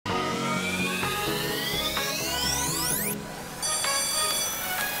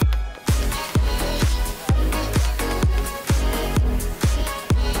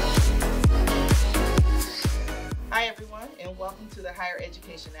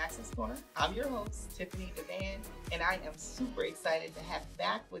Education Access Corner. I'm your host, Tiffany Devan, and I am super excited to have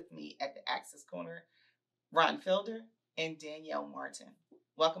back with me at the Access Corner, Ron Felder and Danielle Martin.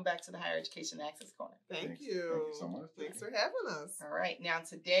 Welcome back to the Higher Education Access Corner. Thank you. Thank you so much. Thanks for having us. All right. Now,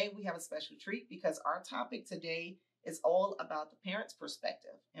 today we have a special treat because our topic today is all about the parent's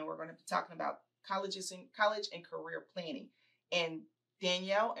perspective. And we're going to be talking about college and career planning. And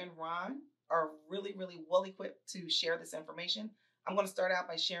Danielle and Ron are really, really well equipped to share this information. I'm going to start out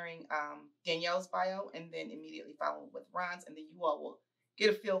by sharing Danielle's bio and then immediately follow with Ron's. And then you all will get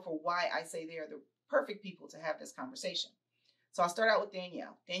a feel for why I say they are the perfect people to have this conversation. So I'll start out with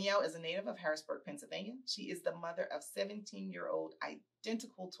Danielle. Danielle is a native of Harrisburg, Pennsylvania. She is the mother of 17-year-old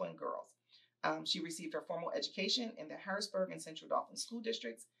identical twin girls. She received her formal education in the Harrisburg and Central Dauphin school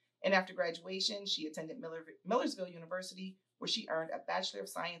districts. And after graduation, she attended Millersville University, where she earned a Bachelor of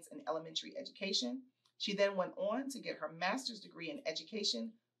Science in Elementary Education. She then went on to get her master's degree in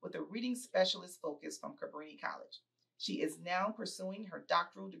education with a reading specialist focus from Cabrini College. She is now pursuing her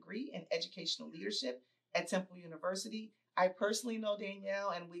doctoral degree in educational leadership at Temple University. I personally know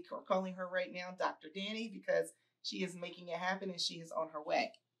Danielle, and we are calling her right now Dr. Danny because she is making it happen and she is on her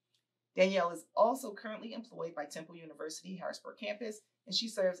way. Danielle is also currently employed by Temple University Harrisburg campus, and she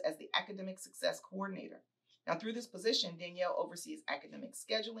serves as the Academic Success Coordinator. Now, through this position, Danielle oversees academic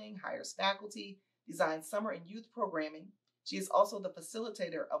scheduling, hires faculty, designs summer and youth programming. She is also the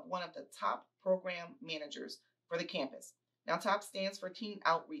facilitator of one of the top program managers for the campus. Now, TOP stands for Teen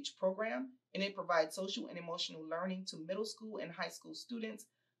Outreach Program, and it provides social and emotional learning to middle school and high school students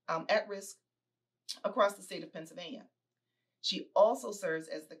at risk across the state of Pennsylvania. She also serves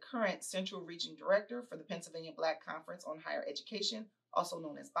as the current Central Region Director for the Pennsylvania Black Conference on Higher Education, also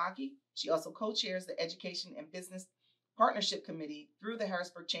known as BACI. She also co-chairs the Education and Business Partnership Committee through the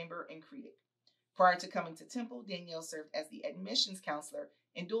Harrisburg Chamber and CREDIC. Prior to coming to Temple, Danielle served as the admissions counselor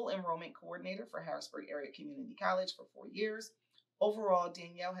and dual enrollment coordinator for Harrisburg Area Community College for 4 years. Overall,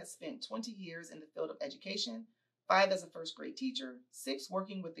 Danielle has spent 20 years in the field of education, 5 as a first grade teacher, 6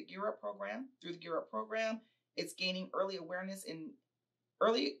 working with the Gear Up program. Through the Gear Up program, it's gaining early awareness in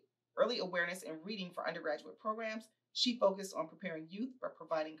reading for undergraduate programs. She focused on preparing youth by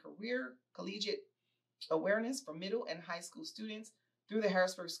providing collegiate awareness for middle and high school students through the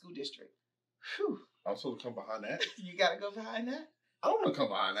Harrisburg School District. Whew. I'm supposed to come behind that? You got to go behind that? I don't want to come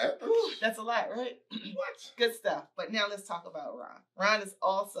behind that. Whew, that's a lot, right? What? Good stuff. But now let's talk about Ron. Ron is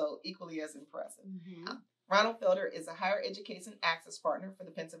also equally as impressive. Mm-hmm. Ronald Felder is a higher education access partner for the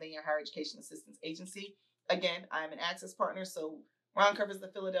Pennsylvania Higher Education Assistance Agency. Again, I'm an access partner, so Ron covers the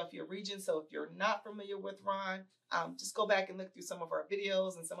Philadelphia region. So if you're not familiar with Ron, just go back and look through some of our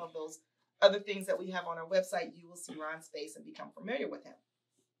videos and some of those other things that we have on our website. You will see Ron's face and become familiar with him.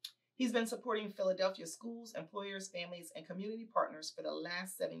 He's been supporting Philadelphia schools, employers, families, and community partners for the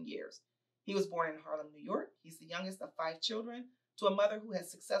last 7 years. He was born in Harlem, New York. He's the youngest of 5 children to a mother who has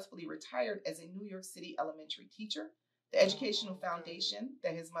successfully retired as a New York City elementary teacher. The educational foundation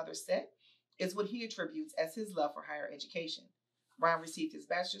that his mother set is what he attributes as his love for higher education. Ron received his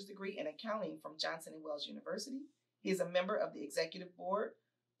bachelor's degree in accounting from Johnson & Wales University. He is a member of the executive board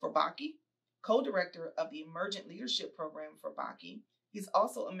for BACI, co-director of the Emergent Leadership Program for BACI. He's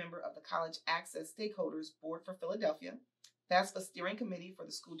also a member of the College Access Stakeholders Board for Philadelphia, FAFSA Steering Committee for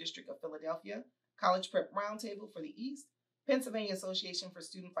the School District of Philadelphia, College Prep Roundtable for the East, Pennsylvania Association for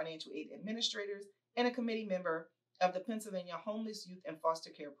Student Financial Aid Administrators, and a committee member of the Pennsylvania Homeless Youth and Foster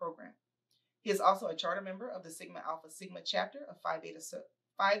Care Program. He is also a charter member of the Sigma Alpha Sigma chapter of Phi Beta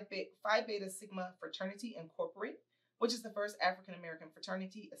Sigma Fraternity Incorporated, which is the first African-American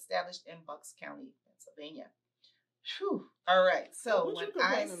fraternity established in Bucks County, Pennsylvania. Whew. All right. So What when you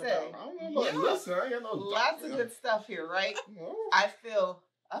I complaining say about? I don't know. Listen, I ain't no lots of good stuff here, right? No. I feel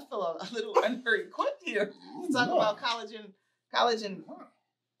a little under-equipped here to talk about college and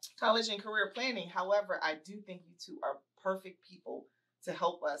career planning. However, I do think you two are perfect people to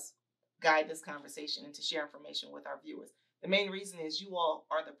help us guide this conversation and to share information with our viewers. The main reason is you all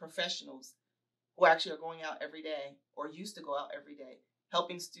are the professionals who actually are going out every day or used to go out every day,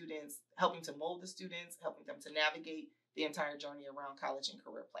 helping students, helping to mold the students, helping them to navigate the entire journey around college and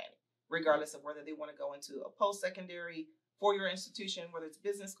career planning, regardless of whether they want to go into a post-secondary, 4-year institution, whether it's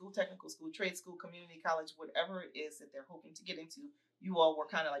business school, technical school, trade school, community college, whatever it is that they're hoping to get into. You all were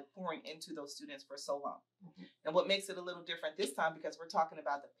kind of like pouring into those students for so long. Mm-hmm. And what makes it a little different this time, because we're talking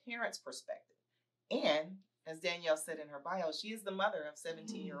about the parent's perspective. And as Danielle said in her bio, she is the mother of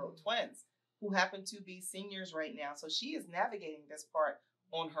 17-year-old twins who happen to be seniors right now. So she is navigating this part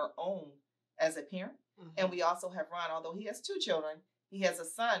on her own as a parent. Mm-hmm. And we also have Ron, although he has 2 children, he has a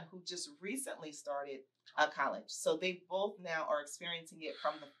son who just recently started college. So they both now are experiencing it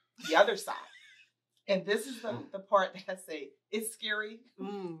from the other side. And this is the part that I say it's scary,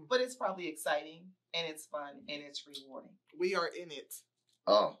 but it's probably exciting and it's fun and it's rewarding. We are in it.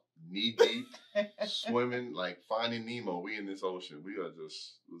 Oh, knee deep, swimming like Finding Nemo. We in this ocean. We are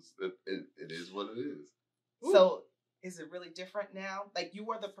just, it is what it is. So is it really different now? Like, you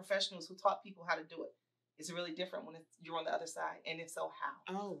were the professionals who taught people how to do it. Is it really different when you're on the other side? And if so,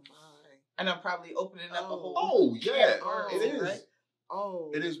 how? Oh, my. And I'm probably opening up a whole... Oh, yeah. It is. Right?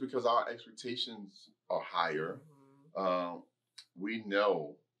 Oh. It is because our expectations are higher. Mm-hmm. We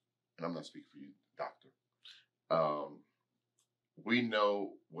know, and I'm not speaking for you, doctor. We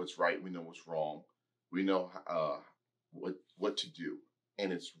know what's right. We know what's wrong. We know what to do.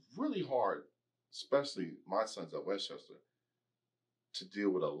 And it's really hard, especially my son's at Westchester, to deal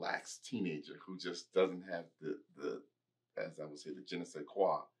with a lax teenager who just doesn't have the as I would say, the je ne sais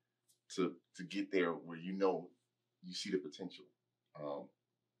quoi to get there where you see the potential.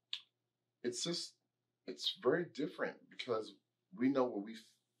 It's very different because we know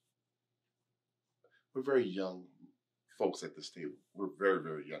we're very young folks at this table. We're very,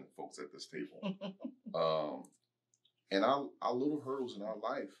 very young folks at this table. And our little hurdles in our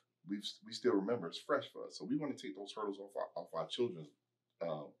life, we still remember. It's fresh for us. So we want to take those hurdles off our children's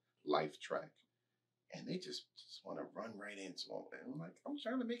life track. And they just want to run right into them. And I'm like, I'm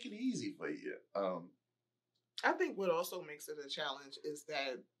trying to make it easy for you. I think what also makes it a challenge is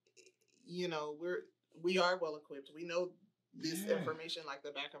that, we are well equipped. We know this information like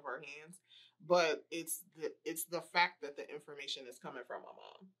the back of our hands, but it's the fact that the information is coming from my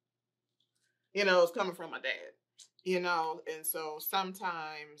mom. It's coming from my dad. And so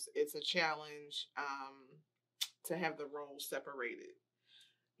sometimes it's a challenge to have the roles separated.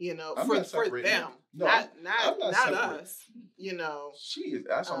 For them, no, not us.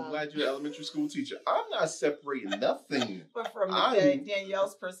 That's why I'm glad you're an elementary school teacher. I'm not separating nothing. But from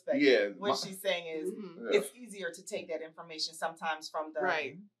Danielle's perspective, what she's saying is it's easier to take that information sometimes from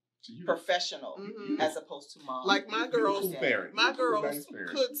the professional as opposed to mom. Like my girls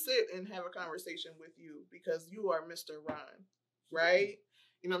could sit and have a conversation with you because you are Mr. Ron, right?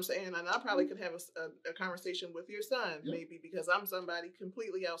 You know what I'm saying? And I probably could have a conversation with your son, maybe because I'm somebody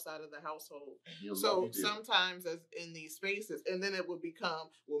completely outside of the household. So sometimes as in these spaces, and then it would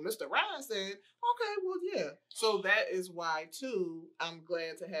become, well, Mr. Ryan said, okay, well, yeah. So that is why, too, I'm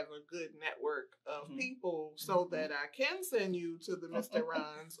glad to have a good network of people so that I can send you to the Mr.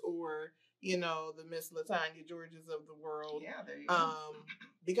 Ryans or, the Miss Latanya Georges of the world. Yeah, there you go.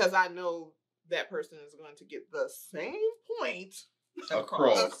 Because I know that person is going to get the same point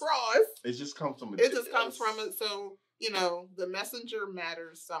across. It just comes from it. So, the messenger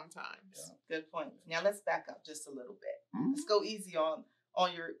matters sometimes. Yeah. Good point. Now let's back up just a little bit. Mm-hmm. Let's go easy on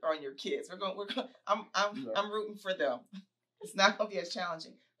your kids. We're going I'm rooting for them. It's not going to be as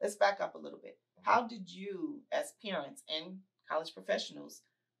challenging. Let's back up a little bit. How did you as parents and college professionals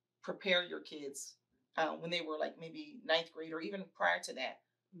prepare your kids when they were like maybe 9th grade or even prior to that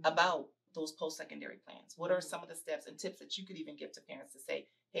about those post-secondary plans? What are some of the steps and tips that you could even give to parents to say,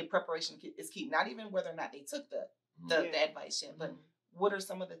 hey, preparation is key? Not even whether or not they took the advice yet, but what are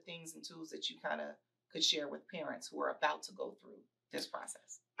some of the things and tools that you kind of could share with parents who are about to go through this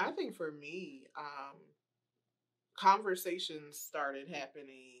process? I think for me, conversations started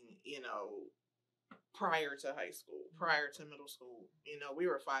happening, prior to high school, prior to middle school. We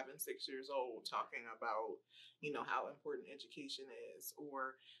were 5 and 6 years old talking about, how important education is,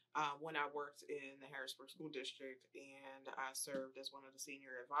 or when I worked in the Harrisburg School District and I served as one of the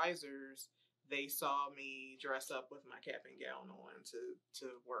senior advisors, they saw me dress up with my cap and gown on to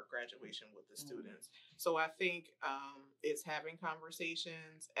work graduation with the students. So I think it's having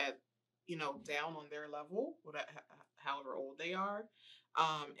conversations at, down on their level, however old they are,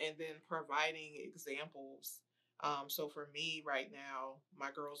 and then providing examples. So for me right now, my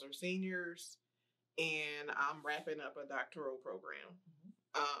girls are seniors and I'm wrapping up a doctoral program.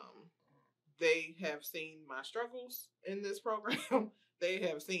 They have seen my struggles in this program. They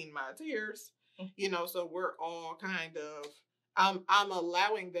have seen my tears, so we're all kind of, I'm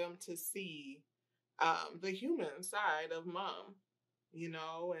allowing them to see, the human side of mom, and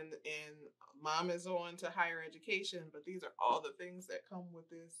mom is on to higher education, but these are all the things that come with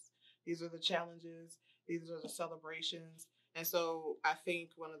this. These are the challenges. These are the celebrations. And so I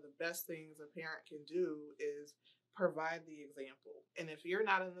think one of the best things a parent can do is provide the example. And if you're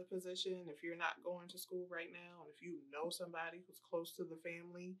not in the position, if you're not going to school right now, and if you know somebody who's close to the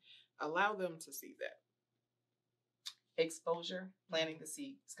family, allow them to see that. Exposure, planting the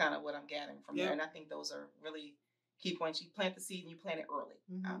seed is kind of what I'm gathering from there. And I think those are really key points. You plant the seed and you plant it early.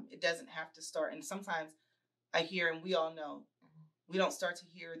 Mm-hmm. It doesn't have to start. And sometimes I hear, and we all know, we don't start to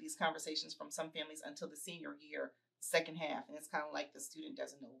hear these conversations from some families until the senior year, second half. And it's kind of like the student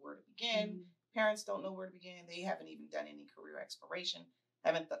doesn't know where to begin. Mm-hmm. Parents don't know where to begin. They haven't even done any career exploration,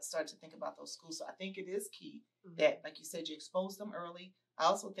 haven't started to think about those schools. So I think it is key that, like you said, you expose them early. I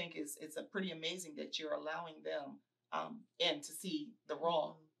also think it's a pretty amazing that you're allowing them in to see the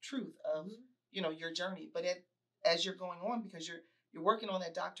raw truth of, you know, your journey. But as you're going on, because you're working on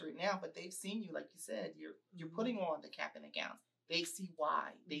that doctorate now, but they've seen you, like you said, you're putting on the cap and the gowns. They see why.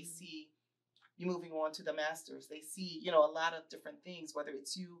 They see you moving on to the masters. They see, you know, a lot of different things, whether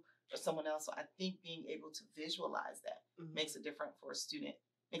it's you or someone else. So I think being able to visualize that makes a difference for a student,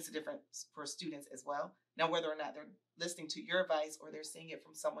 makes a difference for students as well. Now, whether or not they're listening to your advice or they're seeing it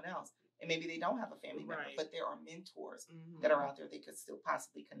from someone else, and maybe they don't have a family member, but there are mentors that are out there they could still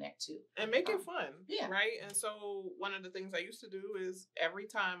possibly connect to. And make it fun. Yeah. Right? And so one of the things I used to do is every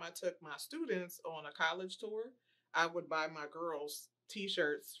time I took my students on a college tour, I would buy my girls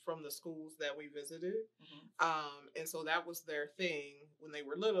T-shirts from the schools that we visited. And so that was their thing when they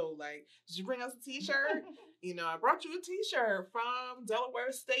were little. Like, did you bring us a T-shirt? You know, I brought you a T-shirt from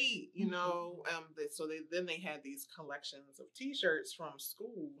Delaware State, you know. So they had these collections of T-shirts from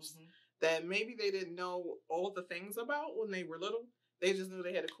schools that maybe they didn't know all the things about when they were little. They just knew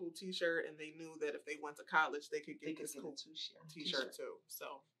they had a cool T-shirt, and they knew that if they went to college, they could get this cool T-shirt too.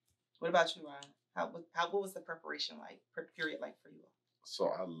 So, what about you, Ryan? What was the preparation period like for you? So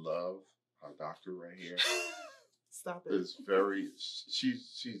I love our doctor right here. Stop it. Is very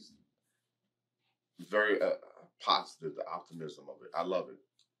she's very positive. The optimism of it, I love it.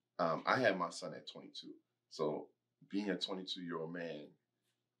 I had my son at 22, so being a 22-year-old man,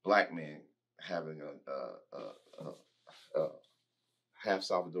 black man, having a half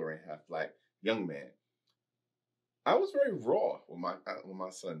Salvadorian, half black young man, I was very raw with my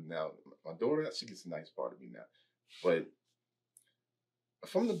son. Now my daughter, she gets a nice part of me now, but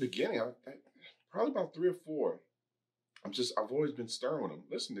from the beginning, probably about 3 or 4, I've always been stern with him.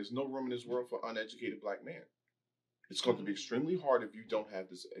 Listen, there's no room in this world for uneducated black men. It's going to be extremely hard if you don't have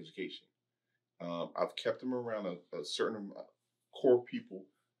this education. I've kept him around a certain core people,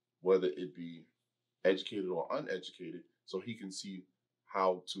 whether it be educated or uneducated, so he can see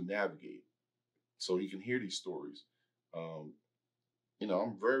how to navigate, so he can hear these stories. You know,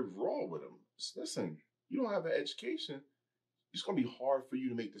 I'm very raw with him. Just listen, you don't have an education, it's going to be hard for you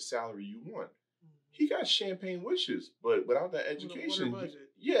to make the salary you want. He got champagne wishes, but without that education,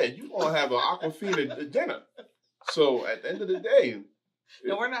 you're going to have an Aquafina dinner. So at the end of the day,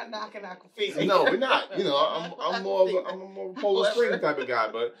 no, we're not knocking Aquafina. No, we're not. You know, I'm more of a Polar Spring type of guy,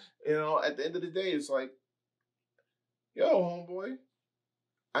 but you know, at the end of the day, it's like, yo, homeboy,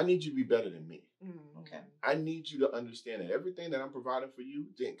 I need you to be better than me. Okay. I need you to understand that everything that I'm providing for you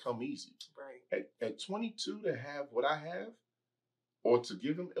didn't come easy. Right. At 22 to have what I have, or to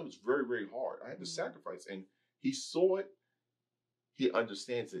give him, it was very, very hard. I had to sacrifice. And he saw it. He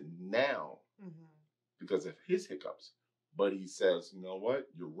understands it now because of his hiccups. But he says, you know what?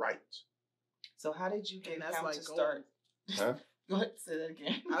 You're right. So how did you get him like to start? Huh? Go ahead, say that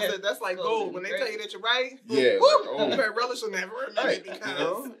again. I said, that's like gold. When they tell you that you're right, yeah, woo, you better relish on that for a minute.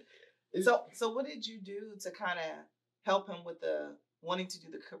 Because... So what did you do to kind of help him with the wanting to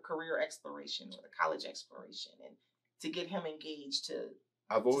do the career exploration or the college exploration, and to get him engaged to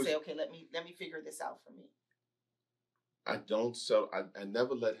say, okay, let me figure this out for me? I don't settle. I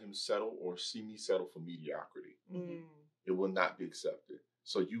never let him settle or see me settle for mediocrity. It will not be accepted.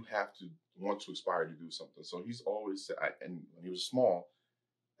 So you have to want to aspire to do something. So he's always said, and when he was small,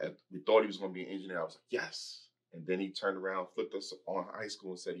 we thought he was going to be an engineer. I was like, yes. And then he turned around, flipped us on high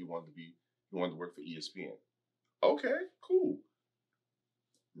school, and said he wanted to work for ESPN. Okay, cool.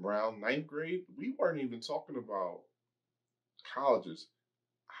 Around 9th grade, we weren't even talking about colleges.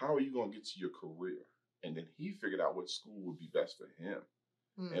 How are you going to get to your career? And then he figured out what school would be best for him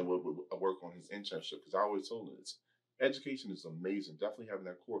and would work on his internship. Because I always told him, education is amazing, definitely having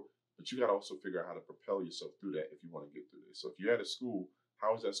that core, but you got to also figure out how to propel yourself through that if you want to get through this. So if you're at a school,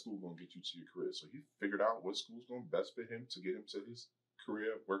 how is that school going to get you to your career? So he figured out what school's going to best fit him to get him to his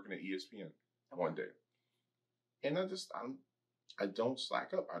career working at ESPN one day. And I don't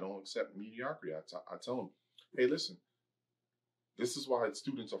slack up. I don't accept mediocrity. I tell him, hey, listen, this is why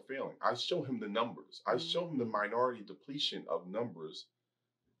students are failing. I show him the numbers. I show him the minority depletion of numbers.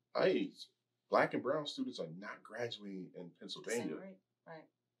 Hey, Black and brown students are not graduating in Pennsylvania. Right.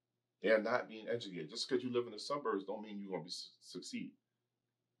 They are not being educated. Just because you live in the suburbs don't mean you're going to succeed.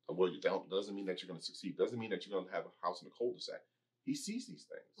 Well, you don't, doesn't mean that you're going to succeed. Doesn't mean that you're going to have a house in a cul-de-sac. He sees these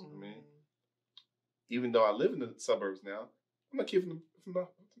things. I mean, even though I live in the suburbs now, I'm not giving him.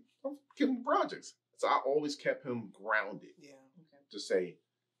 I'm giving him projects. So I always kept him grounded. Yeah. Okay. To say,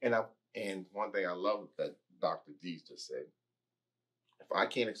 and one thing I love that Dr. D just said, if I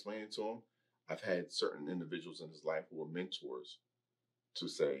can't explain it to him, I've had certain individuals in his life who were mentors to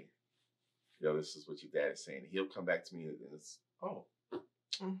say, yo, this is what your dad is saying. He'll come back to me and it's,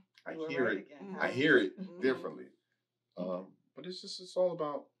 I hear it. Again. I hear it differently. But it's all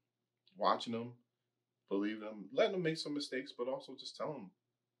about watching them, believing them, letting them make some mistakes, but also just telling them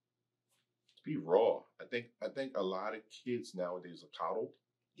to be raw. I think a lot of kids nowadays are coddled.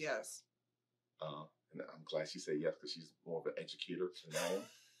 Yes. And I'm glad she said yes because she's more of an educator than I am.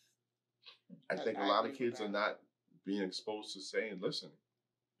 I think a lot of kids are not being exposed to saying, listen,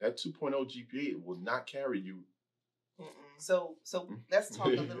 that 2.0 GPA will not carry you. So let's talk a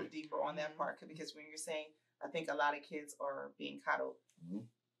little deeper on that part, because when you're saying, I think a lot of kids are being coddled,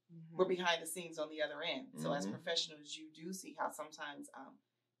 we're behind the scenes on the other end. So as professionals, you do see how sometimes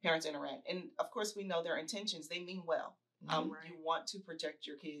parents interact. And of course, we know their intentions. They mean well. You want to protect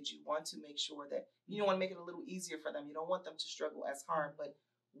your kids. You want to make sure that you want to make it a little easier for them. You don't want them to struggle as hard. But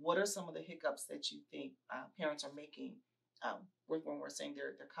what are some of the hiccups that you think parents are making when we're saying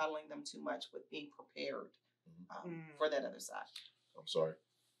they're coddling them too much with being prepared for that other side? I'm sorry.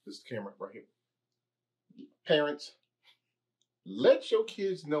 This is the camera right here. Parents, let your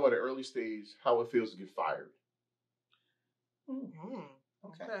kids know at an early stage how it feels to get fired.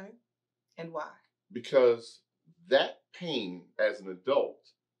 Okay. And why? Because that pain as an adult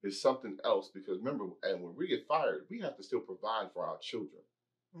is something else. Because remember, and when we get fired, we have to still provide for our children.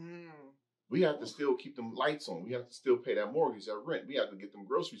 We have to still keep them lights on. We have to still pay that mortgage, that rent. We have to get them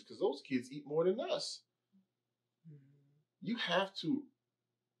groceries because those kids eat more than us. You have to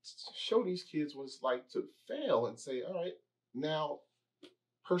show these kids what it's like to fail and say, all right, now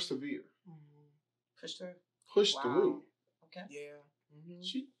persevere. Push through. Okay.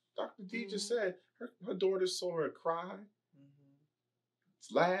 Yeah. Dr. D just said her daughter saw her cry,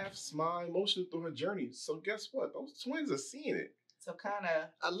 laugh, smile, emotion through her journey. So guess what? Those twins are seeing it. So kind of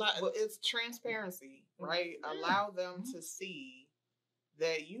a lot. It's transparency, right? Allow them to see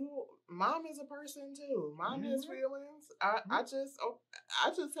that mom is a person too. Mom has feelings. I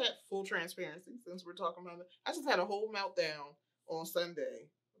just had full transparency since we're talking about it. I just had a whole meltdown on Sunday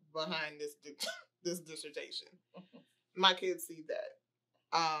behind this dissertation. My kids see that.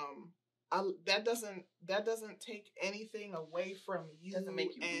 That doesn't take anything away from you, doesn't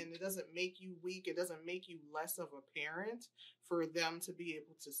make you and weak. It doesn't make you weak. It doesn't make you less of a parent for them to be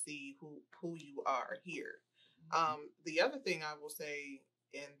able to see who you are here. The other thing I will say,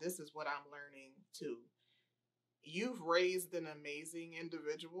 and this is what I'm learning too, you've raised an amazing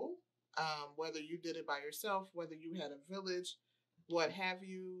individual. Whether you did it by yourself, whether you had a village, what have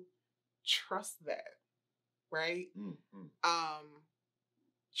you, trust that, right?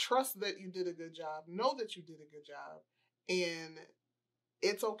 Trust that you did a good job. Know that you did a good job. And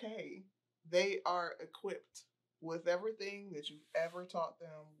it's okay. They are equipped with everything that you've ever taught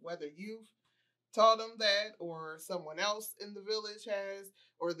them, whether you've taught them that or someone else in the village has,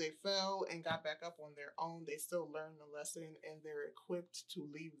 or they fell and got back up on their own. They still learn the lesson and they're equipped to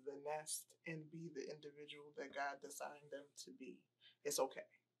leave the nest and be the individual that God designed them to be. It's okay.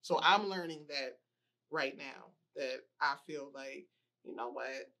 So I'm learning that right now, that I feel like, you know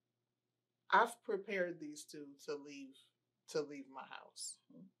what? I've prepared these two to leave my house.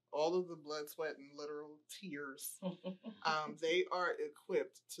 All of the blood, sweat, and literal tears. They are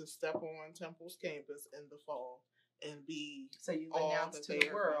equipped to step on Temple's campus in the fall and be. So you've all announced that to they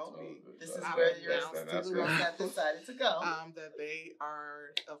the are world, going to be. this is I've where announced your ones have decided to go. That they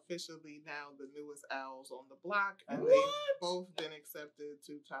are officially now the newest owls on the block, and What? they've both been accepted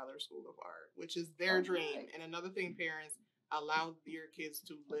to Tyler School of Art, which is their dream. And another thing, parents, allow your kids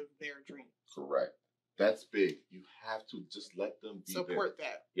to live their dream. Correct. That's big. You have to just let them be support there.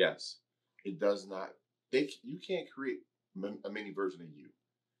 that. Yes. It does not. You can't create a mini version of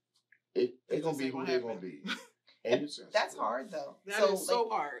you. They're gonna be who they're gonna be. And that's hard though. That is so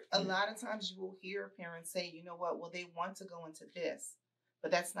hard. A lot of times you will hear parents say, you know what, well, they want to go into this,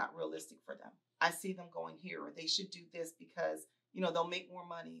 but that's not realistic for them. I see them going here, or they should do this because, they'll make more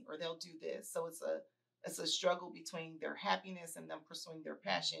money, or they'll do this. So it's a struggle between their happiness and them pursuing their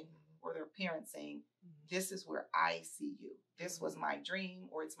passion, or their parents saying, this is where I see you. This was my dream,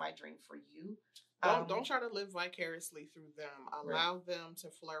 or it's my dream for you. Don't try to live vicariously through them. Allow them to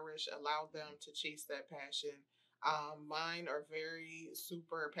flourish. Allow them to chase that passion. Mine are very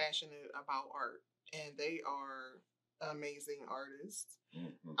super passionate about art, and they are amazing artists.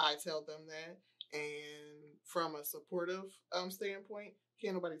 I tell them that. And from a supportive standpoint,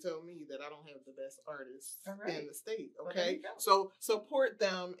 can't nobody tell me that I don't have the best artists in the state. Well, there Okay, you go. so support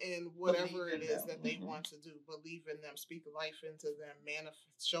them in whatever Believe in it is them. that they want to do. Believe in them. Speak life into them.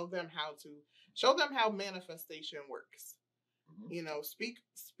 Show them how manifestation works. You know, speak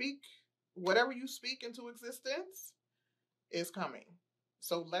whatever you speak into existence is coming.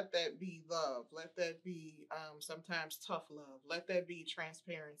 So let that be love. Let that be sometimes tough love. Let that be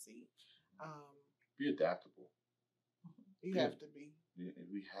transparency. Be adaptable. You have to be. Yeah,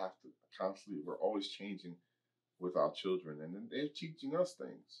 we have to constantly. We're always changing with our children, and then they're teaching us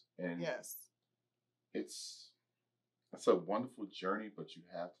things. And yes, it's a wonderful journey, but you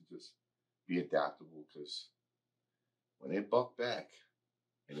have to just be adaptable, because when they buck back,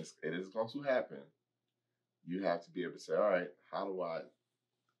 and it is going to happen, you have to be able to say, all right, how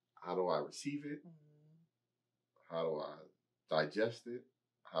do I receive it? How do I digest it?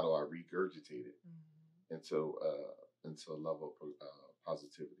 How do I regurgitate it into a level of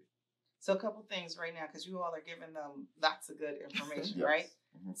positivity? So a couple things right now, because you all are giving them lots of good information, Yes. right?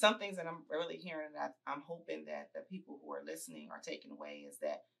 Mm-hmm. Some things that I'm really hearing that I'm hoping that the people who are listening are taking away is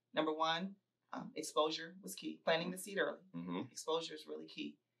that, number one, exposure was key. Planting the seed early. Mm-hmm. Exposure is really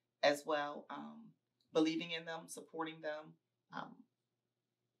key as well. Believing in them, supporting them,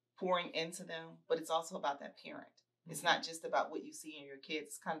 pouring into them, but it's also about that parent. It's not just about what you see in your kids.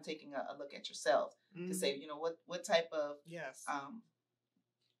 It's kind of taking a look at yourself to say, you know, what type of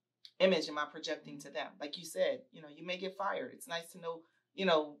image am I projecting to them? Like you said, you know, you may get fired. It's nice to know, you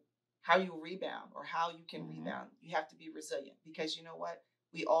know, how you rebound or how you can rebound. You have to be resilient, because you know what?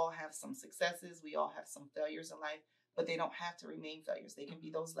 We all have some successes. We all have some failures in life, but they don't have to remain failures. They can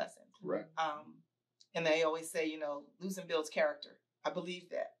be those lessons. Correct. And they always say, you know, losing builds character. I believe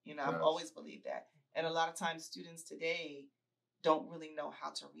that. You know, I've always believed that. And a lot of times students today don't really know how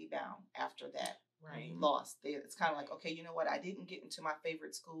to rebound after that loss. It's kind of like, okay, you know what? I didn't get into my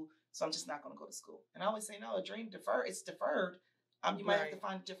favorite school, so I'm just not going to go to school. And I always say, no, a dream deferred. It's deferred. You might have to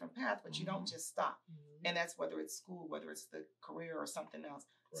find a different path, but you don't just stop. And that's whether it's school, whether it's the career or something else.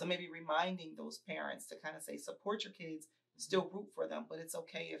 Right. So maybe reminding those parents to kind of say, support your kids, still root for them, but it's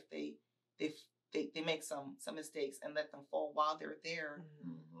okay if they make some mistakes, and let them fall while they're there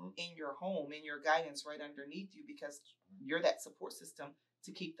in your home, in your guidance right underneath you, because you're that support system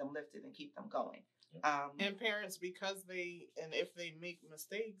to keep them lifted and keep them going. And parents, if they make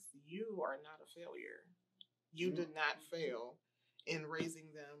mistakes, you are not a failure. You did not fail in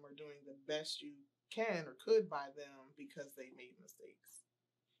raising them or doing the best you can or could by them because they made mistakes.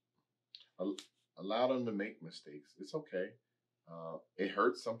 Allow them to make mistakes. It's okay. It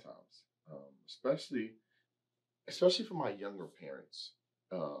hurts sometimes. Especially for my younger parents,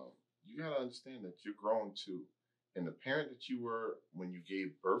 you got to understand that you're growing too. And the parent that you were when you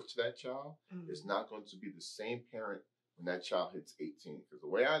gave birth to that child is not going to be the same parent when that child hits 18. Because the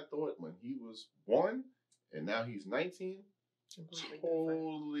way I thought when he was 1 and now he's 19,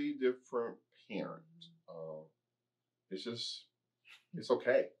 totally different parent. It's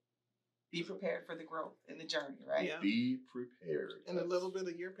okay. Be prepared for the growth and the journey, right? Yeah. Be prepared. And a little bit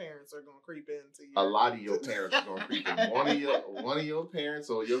of your parents are going to creep into you. A lot of your parents are going to creep in. One of your parents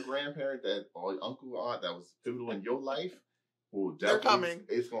or your grandparent or uncle or aunt that was pivotal in your life will definitely.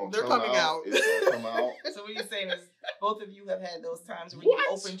 They're coming. They're coming out. It's going to come out. So what you're saying is both of you have had those times where you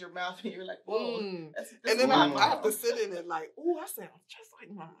opened your mouth and you're like, whoa. And then I have to sit in it like, oh, I sound just like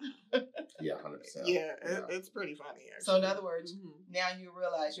my mom. Yeah, 100%. Yeah, it's pretty funny, actually. So in other words, now you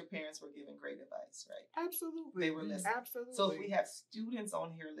realize your parents were giving great advice, right? Absolutely. They were listening. Absolutely. So if we have students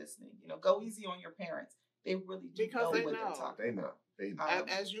on here listening, you know, go easy on your parents. They really do know what they're talking about. They know.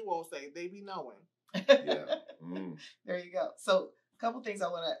 As you all say, they be knowing. Yeah. There you go. So a couple things I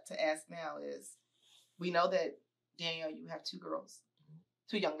want to ask now is, we know that, Danielle, you have 2 girls,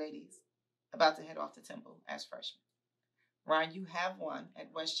 2 young ladies about to head off to Temple as freshmen. Ryan, you have one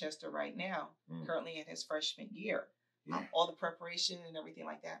at Westchester right now, currently in his freshman year. Yeah. All the preparation and everything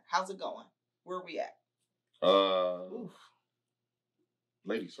like that. How's it going? Where are we at?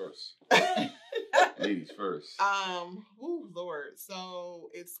 Ladies first. Ladies first. Lord. So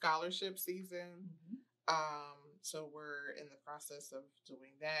it's scholarship season. So we're in the process of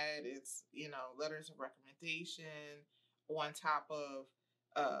doing that. It's, letters of recommendation on top of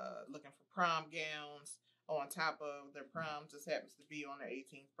looking for prom gowns, on top of their prom just happens to be on their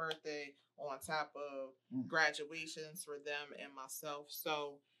 18th birthday, on top of graduations for them and myself.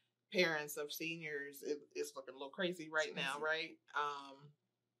 So parents of seniors, it's looking a little crazy right now, right?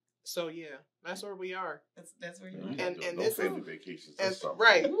 So yeah, that's where we are. That's where you are. And this family vacations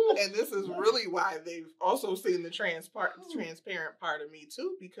right. And this is really why they've also seen the transparent part of me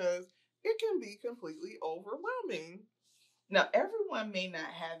too, because it can be completely overwhelming Now, everyone may not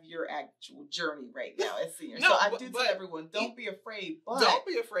have your actual journey right now as seniors. No, so I but- do but tell everyone, don't be afraid. But Don't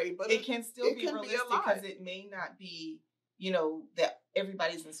be afraid, but it can still be can be realistic a lot. because it may not be, that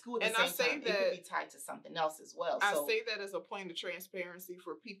everybody's in school at the And same I say time. It that- could be tied to something else as well. I So, say that as a point of transparency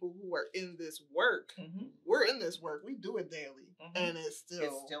for people who are in this work. mhm, We're in this work. We do it daily, Mhm. and it's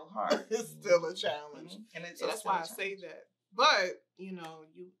still hard. it's still a challenge. Mhm. And So that's why I say that. But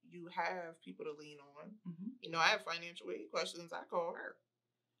you have people to lean on. Mm-hmm. I have financial aid questions. I call her.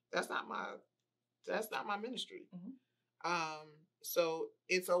 That's not my ministry. Mhm. So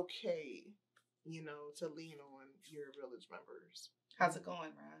it's okay, to lean on your village members. How's it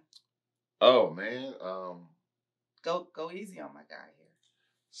going, Ryan? Oh man. Go easy on my guy here.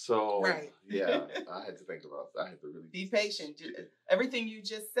 So Right. yeah, I had to think about that. I had to really Be patient. Everything you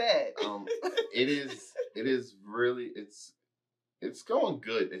just said. It is really it's going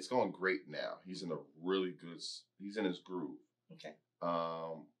good. It's going great now. He's in he's in his groove. Okay.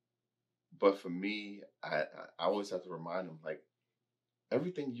 But for me, I always have to remind him, like,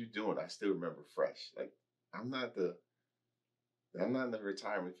 everything you're doing, I still remember fresh. Like, I'm not in the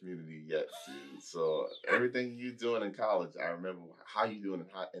retirement community yet, dude. So everything you doing in college, I remember how you doing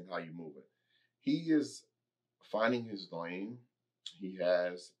and how you moving. He is finding his lane. He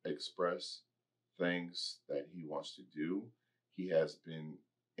has expressed things that he wants to do. He has been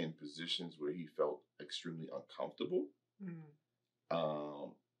in positions where he felt extremely uncomfortable.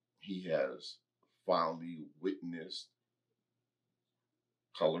 He has finally witnessed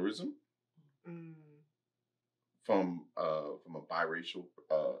colorism from a biracial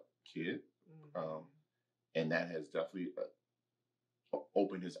kid, and that has definitely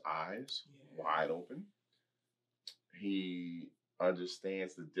opened his eyes wide open. He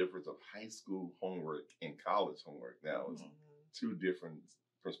understands the difference of high school homework and college homework now. It's two different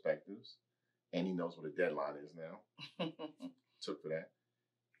perspectives, and he knows what a deadline is now. Took for that.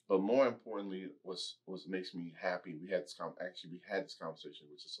 But more importantly, what makes me happy, we had this conversation,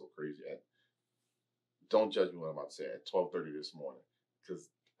 which is so crazy. Don't judge me what I'm about to say at 12:30 this morning, because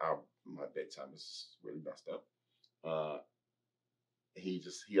my bedtime is really messed up. He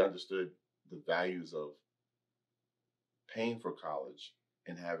understood the values of paying for college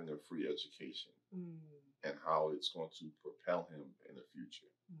and having a free education, and how it's going to propel him in the future.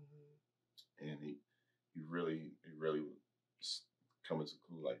 And he really coming to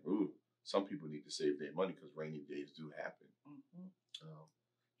conclude, like, ooh, some people need to save their money because rainy days do happen.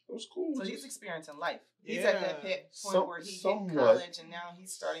 It was cool. So he's experiencing life. He's at that point where he hit somewhat, college, and now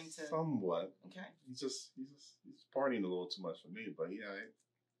he's starting to. Somewhat. Okay. He's partying a little too much for me, but yeah.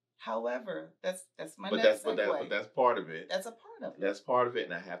 However, that's my but next that's segue. that's part of it. That's a part of it. That's part of it,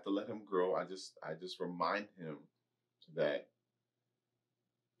 and I have to let him grow. I just remind him that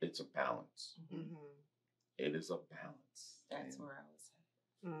it's a balance. It is a balance. That's where I was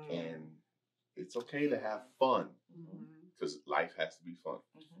at. And it's okay to have fun, because life has to be fun.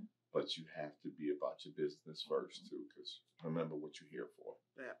 But you have to be about your business first too, because remember what you're here for.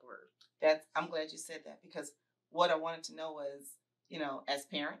 That part. I'm glad you said that, because what I wanted to know was, as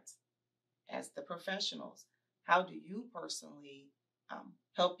parents, as the professionals, how do you personally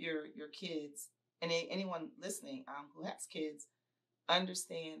help your kids and anyone listening who has kids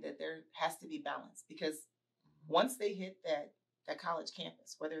understand that there has to be balance? Because once they hit that college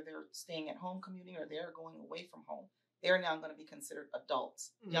campus, whether they're staying at home commuting or they're going away from home, they're now going to be considered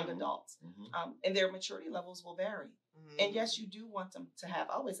adults, young adults. And their maturity levels will vary. And yes, you do want them to have,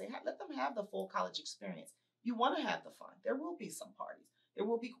 I always say, let them have the full college experience. You want to have the fun. There will be some parties. There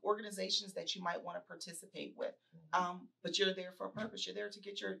will be organizations that you might want to participate with. But you're there for a purpose. You're there to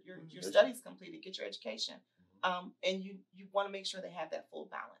get your studies completed, get your education. And you want to make sure they have that full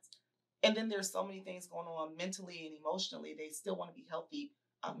balance. And then there's so many things going on mentally and emotionally. They still want to be healthy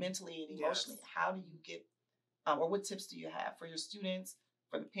mentally and emotionally. Yes. How do you get, or what tips do you have for your students,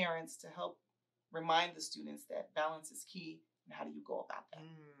 for the parents, to help remind the students that balance is key? And how do you go about that?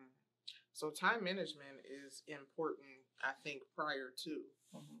 So time management is important, I think, prior to.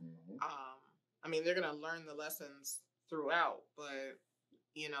 I mean, they're going to learn the lessons throughout, but,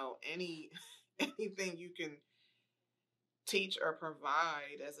 anything you can teach or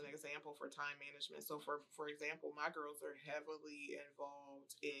provide as an example for time management. So for example, my girls are heavily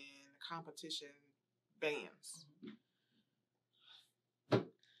involved in competition bands.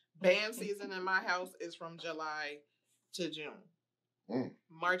 Band season in my house is from July to June.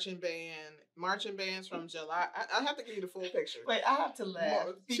 Marching bands from July. I have to give you the full picture. Wait, I have to laugh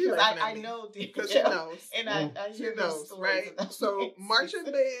because I know because she knows, and I hear those stories, right? So marching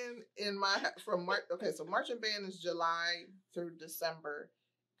band in my from March. Okay, so marching band is July through December.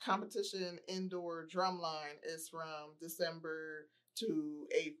 competition indoor drumline is from December to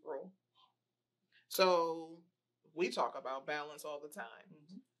April. So we talk about balance all the time.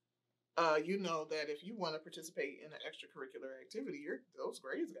 Mm-hmm. You know that if you want to participate in an extracurricular activity, those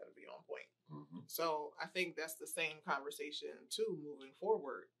grades got to be on point. Mm-hmm. So I think that's the same conversation too moving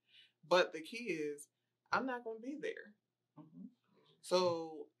forward. But the key is, I'm not going to be there. Mm-hmm.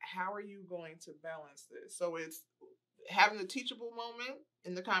 So how are you going to balance this? So it's having a teachable moment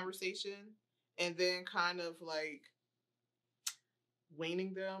in the conversation, and then kind of like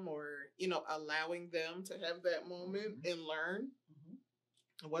weaning them, or allowing them to have that moment and learn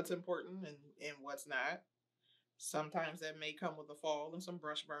what's important and what's not. Sometimes that may come with a fall and some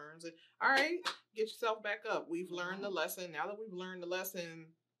brush burns. And, all right, get yourself back up. We've learned the lesson. Now that we've learned the lesson,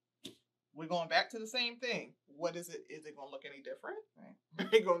 we're going back to the same thing. What is it? Is it going to look any different? Right.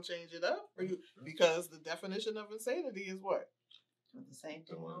 Are you going to change it up? Because the definition of insanity is what? Doing the same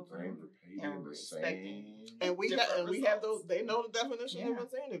thing Doing over and over. repeating And the expecting same. And we have those. They know the definition of Yeah.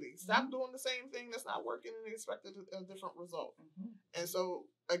 insanity. Stop doing the same thing that's not working and expect a different result. Mm-hmm. And so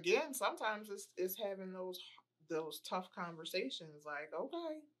again, sometimes it's having those tough conversations. Like,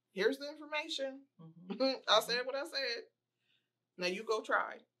 okay, here's the information. Mm-hmm. I said what I said. Now you go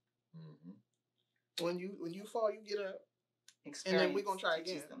try. Mm-hmm. When you fall, you get up. Experience And then we're gonna try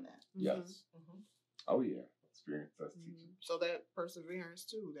teaches again. them that. Yes. Mm-hmm. Oh yeah. Experience does teach you. So that perseverance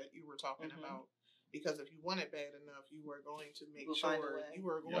too that you were talking Mhm. about, because if you want it bad enough, you are going to make We'll find a sure way. you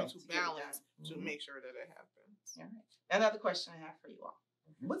are going Yeah. to To get it done. balance to Mhm. make sure that it happens. All right. Another question I have for you all.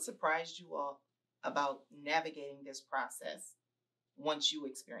 Mhm. What surprised you all about navigating this process once you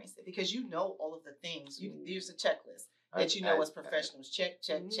experienced it? Because you know all of the things. There's a checklist that you know as professionals. Check,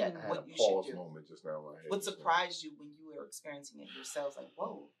 check, check. I I had What a you pause should do. moment just now. In my head. What surprised you when you were experiencing it yourselves? Like,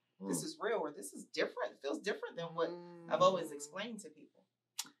 whoa, this is real, or this is different. It feels different than what I've always explained to people.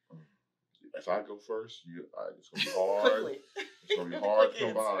 If I go first, it's gonna be hard. Quickly. It's gonna be hard to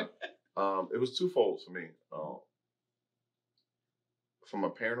Quick come by. It was twofold for me. From a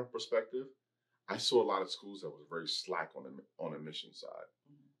parental perspective, I saw a lot of schools that was very slack on the mission side.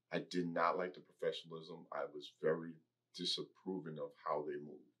 I did not like the professionalism. I was very disapproving of how they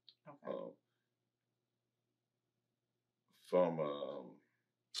moved. Okay. From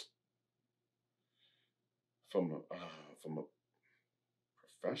a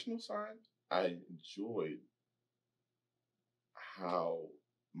professional side, I enjoyed how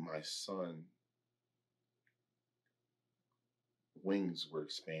my son wings were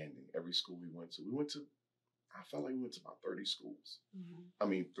expanding. Every school we went to, I felt like we went to about 30 schools. I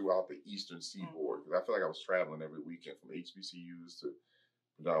mean, throughout the Eastern Seaboard. Because I feel like I was traveling every weekend from HBCUs to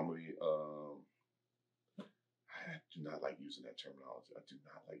predominantly, I do not like using that terminology. I do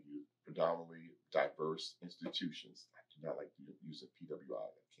not like predominantly diverse institutions. I do not like using PWI.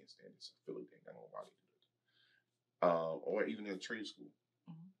 I can't stand it. It's a Philly thing. I don't know why they do it. Or even in a trade school.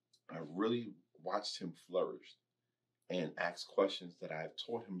 I really watched him flourish and ask questions that I've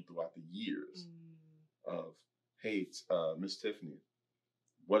taught him throughout the years of, hey, Miss Tiffany,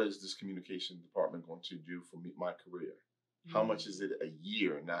 what is this communication department going to do for my career? How much is it a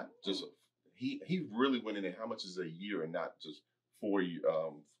year? Not just, he really went in there, how much is a year and not just 4 years?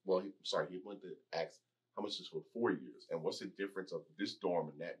 He went to ask, how much is for 4 years? And what's the difference of this dorm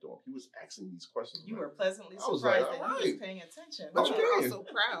and that dorm? He was asking these questions. You were pleasantly I was surprised like, that all he was right. paying attention. But you were Okay. also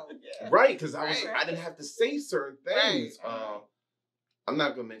proud. Yeah. Right, because I Right. didn't have to say certain things. Right. I'm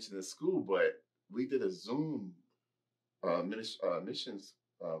not gonna mention the school, but we did a Zoom missions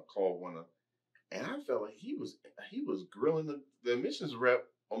call and I felt like he was grilling the admissions rep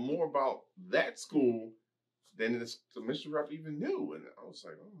on more about that school than the admissions rep even knew. And I was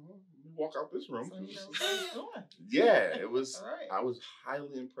like, oh, let me walk out this room. So he knows what he's doing. Yeah, it was. All right. I was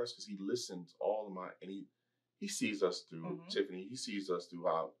highly impressed because he listened to all of and he sees us through Tiffany. He sees us through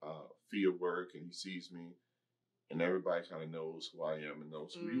our field work, and he sees me, and everybody kind of knows who I am and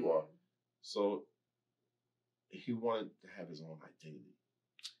knows who you are. So he wanted to have his own identity.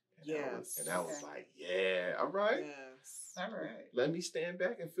 And I was like, yeah, all right. Yes. All right. Let me stand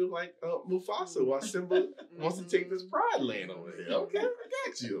back and feel like Mufasa while Simba wants to take this pride land over here. Okay, I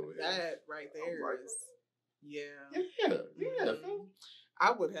got you over here. That right there Right. is, yeah. Yeah.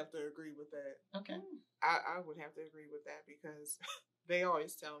 I would have to agree with that. Okay. I would have to agree with that because they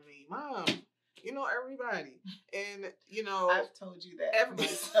always tell me, Mom, you know everybody. And, I've told you that every-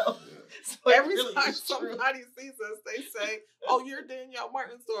 myself. Yeah. So every really time is true. somebody sees us, they say, oh, you're Danielle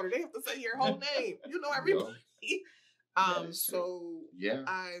Martin's daughter. They have to say your whole name. You know everybody. That is true. So Yeah.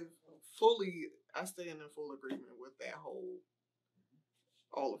 I stand in full agreement with that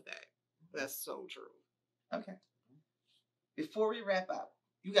all of that. That's so true. Okay. Before we wrap up,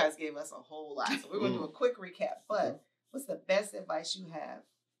 you guys gave us a whole lot. So we're going to do a quick recap. But what's the best advice you have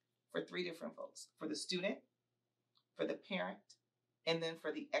for 3 different folks? For the student, for the parent, and then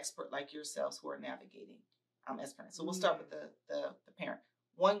for the expert like yourselves who are navigating as parents. So we'll start with the parent.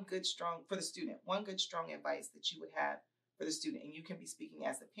 One good strong advice that you would have for the student, and you can be speaking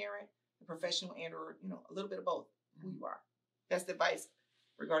as the parent, the professional, and or a little bit of both. Who you are. Best advice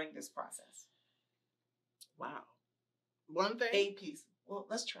regarding this process. Wow. One thing. A piece. Well,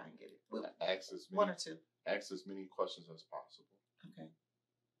 let's try and get it. One or two. Ask as many questions as possible. Okay.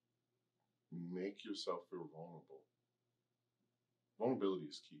 Make yourself feel vulnerable. Vulnerability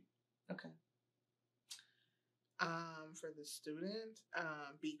is key. Okay. For the student,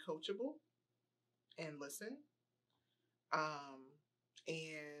 be coachable and listen.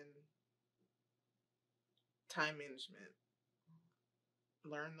 And time management.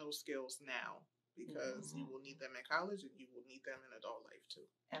 Learn those skills now because you will need them in college and you will need them in adult life too.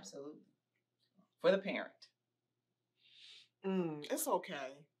 Absolutely. For the parent. It's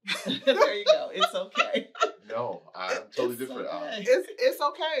okay. There you go. It's okay. No, I'm totally different. Okay. It's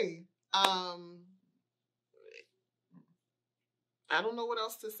okay. I don't know what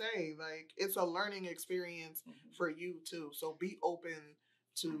else to say. Like, it's a learning experience for you too. So be open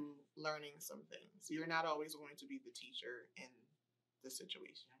to learning some things. You're not always going to be the teacher in the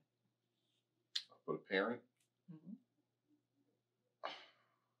situation. For the parent,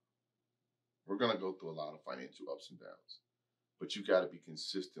 we're gonna go through a lot of financial ups and downs, but you got to be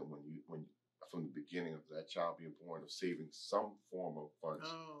consistent when from the beginning of that child being born of saving some form of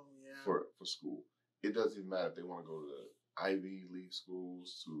funds for school. It doesn't even matter if they want to go to the Ivy League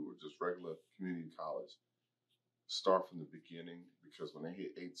schools to just regular community college. Start from the beginning because when they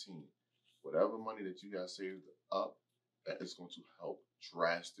hit 18, whatever money that you got saved up, that is going to help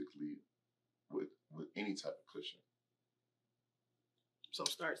drastically with any type of cushion. So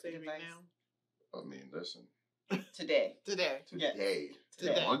start saving now. I mean, listen. Today.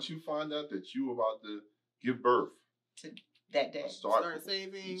 Once you find out that you about to give birth to that day, start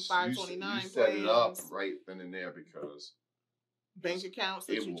saving. 529. You set it up right then and there because bank accounts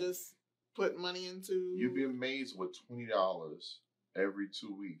that you just put money into. You'd be amazed what $20 every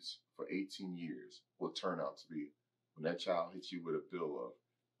 2 weeks for 18 years will turn out to be when that child hits you with a bill of,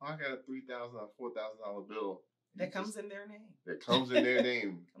 I got a $3,000, $4,000 bill. That comes in their name. That comes in their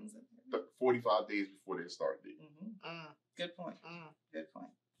name. 45 days before their start date. Good point. Good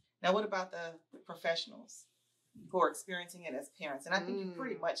point. Now, what about the professionals who are experiencing it as parents? And I think you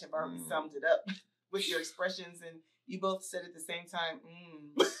pretty much have already summed it up with your expressions, and you both said at the same time,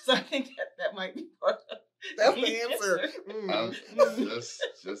 So I think that might be part of that's the answer.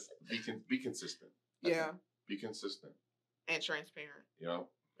 Just be consistent. Yeah. Be consistent. And transparent.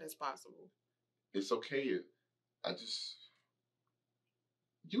 As possible. It's okay.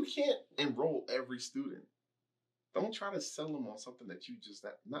 You can't enroll every student. Don't try to sell them on something that you just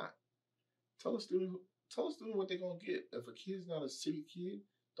not. Tell a student what they're gonna get. If a kid's not a city kid,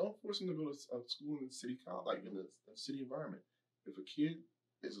 don't force them to go to a school in the city college, like in a city environment. If a kid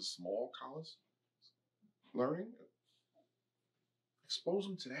is a small college learning, expose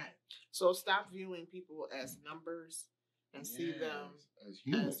them to that. So stop viewing people as numbers and see them as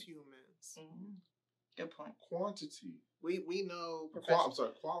humans. Good point. Quantity. We know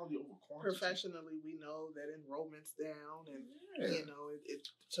quality over quantity. Professionally, we know that enrollment's down, and it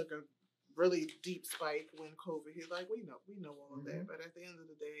took a really deep spike when COVID hit. Like we know all of that, but at the end of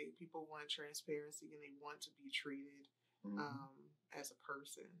the day, people want transparency and they want to be treated as a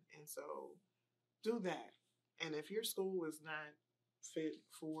person, and so do that. And if your school is not fit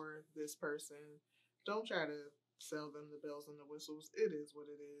for this person, don't try to sell them the bells and the whistles. It is what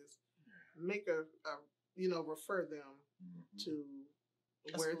it is. Make refer them to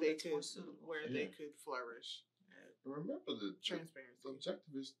where they could flourish. Remember the transparency. The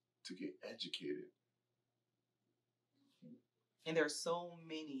objective is to get educated. And there are so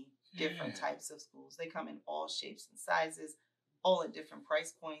many different types of schools. They come in all shapes and sizes, all at different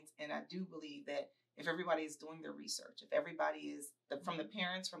price points. And I do believe that if everybody is doing their research, if everybody is from the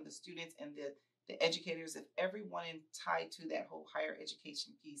parents, from the students, and the educators, if everyone tied to that whole higher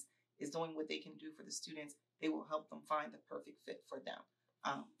education piece is doing what they can do for the students, they will help them find the perfect fit for them.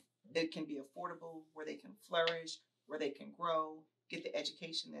 It can be affordable, where they can flourish, where they can grow, get the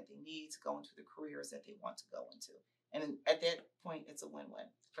education that they need to go into the careers that they want to go into. And at that point, it's a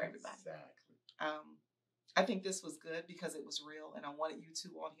win-win for everybody. Exactly. I think this was good because it was real, and I wanted you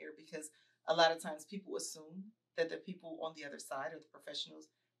two on here because a lot of times people assume that the people on the other side, or the professionals,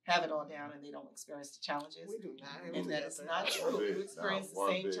 have it all down and they don't experience the challenges. We do not. And that is not true. You experience the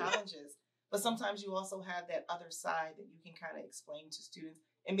same challenges. But sometimes you also have that other side that you can kind of explain to students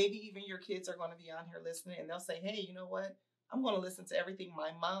And maybe even your kids are going to be on here listening and they'll say, hey, you know what? I'm going to listen to everything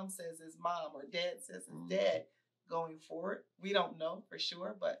my mom says is mom or dad says is dad going forward. We don't know for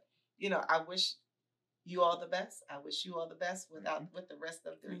sure, but I wish you all the best. I wish you all the best with the rest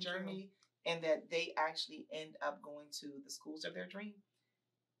of their journey, and that they actually end up going to the schools of their dream,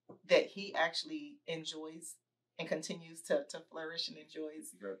 that he actually enjoys and continues to flourish and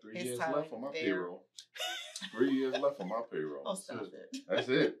enjoys. You got 3 his years time left on my there. payroll. 3 years left on my payroll. Oh, stop it. That's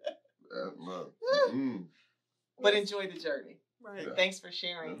it. But enjoy the journey. Right. Yeah. Thanks for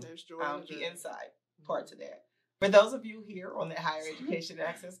sharing the the inside parts of that. For those of you here on the Higher Education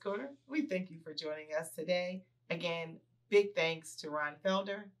Access Corner, we thank you for joining us today. Again, big thanks to Ron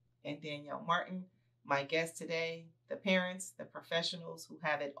Felder and Danielle Martin, my guests today, the parents, the professionals who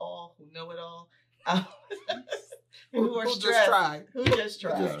have it all, who know it all, who are stressed, who just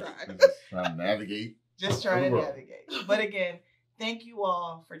try. Trying to navigate. Just trying to navigate. But again, thank you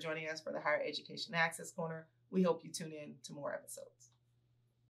all for joining us for the Higher Education Access Corner. We hope you tune in to more episodes.